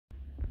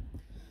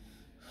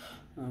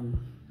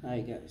Hi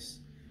guys.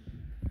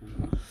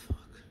 Fuck.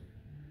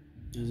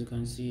 As you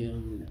can see,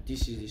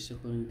 this is the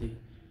second day,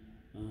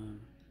 um,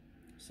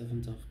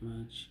 7th of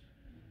March,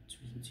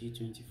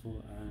 2024,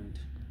 and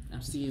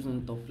I'm still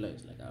even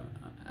topless. Like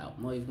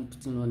I'm not even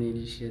putting on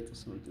any shirt or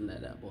something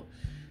like that. But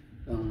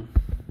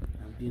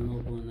I've been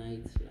up all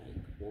night,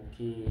 like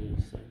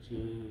working,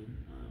 searching,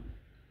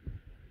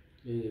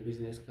 doing the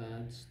business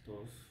card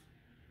stuff.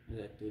 As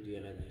I told you,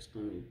 like it's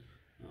coming.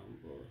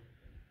 But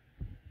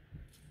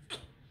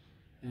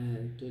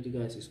I told you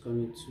guys it's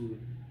coming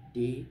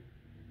today,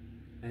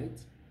 right?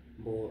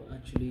 But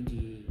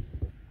actually,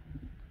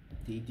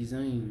 the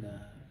design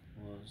that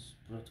was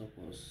brought up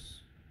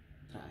was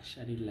trash.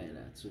 I didn't like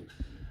that. So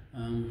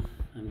I'm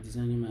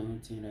designing my own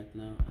thing right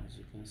now, as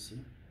you can see.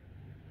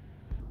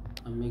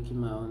 I'm making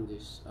my own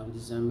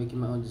making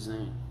my own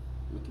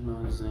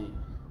design,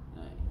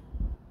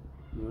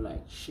 like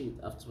like shit.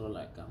 After all,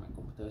 like I'm a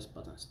computer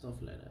expert and stuff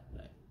like that.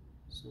 Like,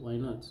 so why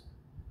not?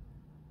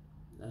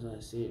 That's what I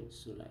said.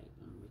 So like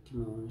I'm making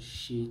my own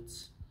shit.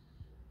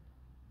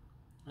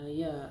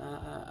 Yeah,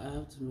 I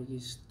have to make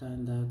it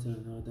stand out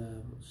and all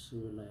that. So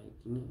like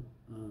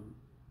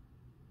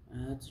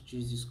I had to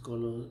choose this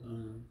color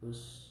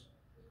because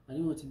I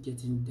didn't want to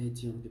get in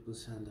dirty on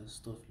people's hand and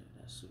stuff like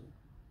that. So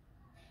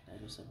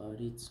that was about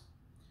it.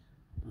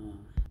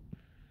 Um,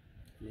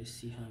 let's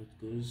see how it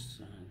goes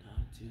and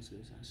how things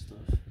goes and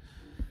stuff.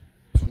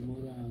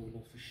 Tomorrow I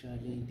will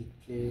officially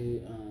declare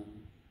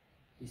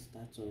the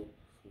startup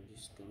for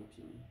this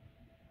company.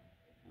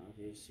 I'm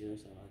very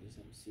serious about this.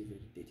 I'm still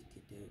very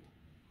dedicated.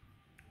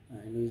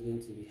 I know it's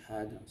going to be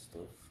hard and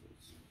stuff.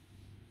 But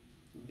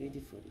I'm ready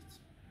for it.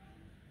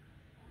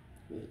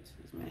 Wait,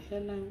 is my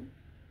hairline?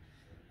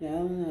 Yeah, I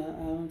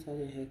haven't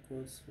had a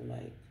haircut for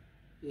like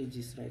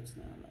ages right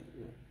now. Like,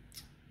 well,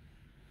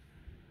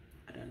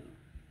 I don't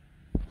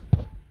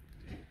know.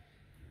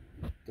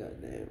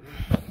 God damn,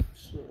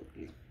 so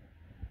ugly.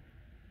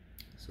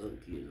 So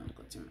ugly. I'm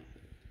cutting my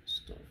hair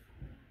stuff.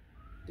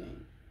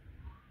 Then,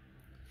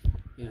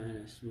 yeah,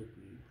 and I smoke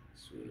weed.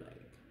 So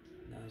like,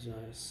 that's why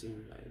I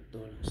seem like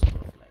dull and stuff.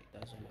 Like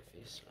that's why my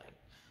face like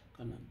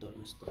kind of dull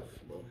and stuff.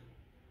 But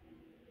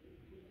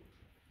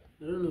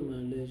I don't know,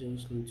 man. Let's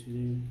just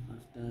continue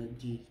after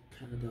the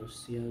card. I'll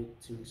see how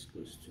things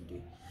goes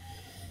today.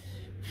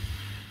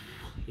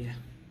 Yeah.